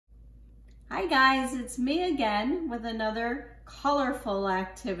Hi guys, it's me again with another colorful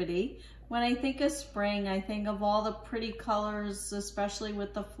activity. When I think of spring, I think of all the pretty colors, especially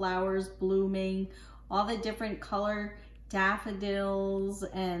with the flowers blooming, all the different color daffodils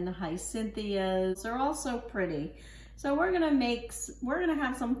and hyacinthia. They're all so pretty. So we're gonna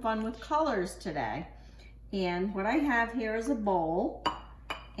have some fun with colors today. And what I have here is a bowl,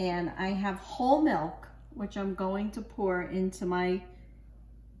 and I have whole milk, which I'm going to pour into my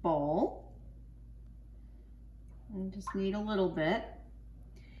bowl. I just need a little bit.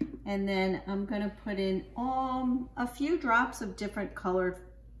 And then I'm gonna put in a few drops of different colored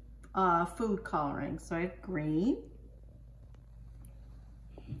food coloring. So I have green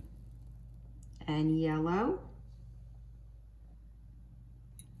and yellow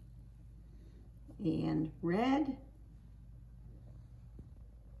and red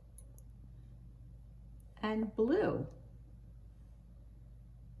and blue.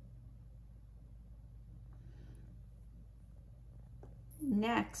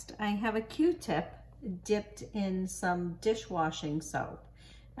 Next, I have a Q-tip dipped in some dishwashing soap.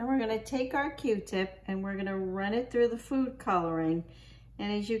 And we're gonna take our Q-tip and we're gonna run it through the food coloring.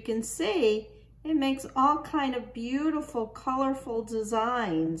 And as you can see, it makes all kind of beautiful, colorful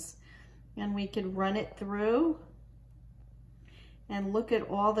designs. And we can run it through and look at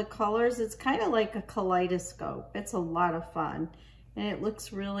all the colors. It's kind of like a kaleidoscope. It's a lot of fun and it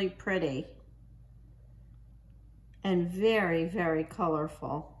looks really pretty and very, very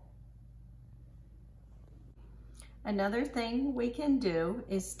colorful. Another thing we can do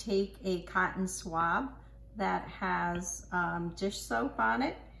is take a cotton swab that has dish soap on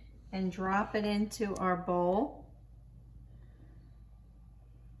it and drop it into our bowl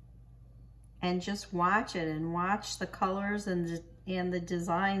and just watch it and watch the colors and the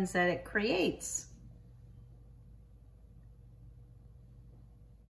designs that it creates.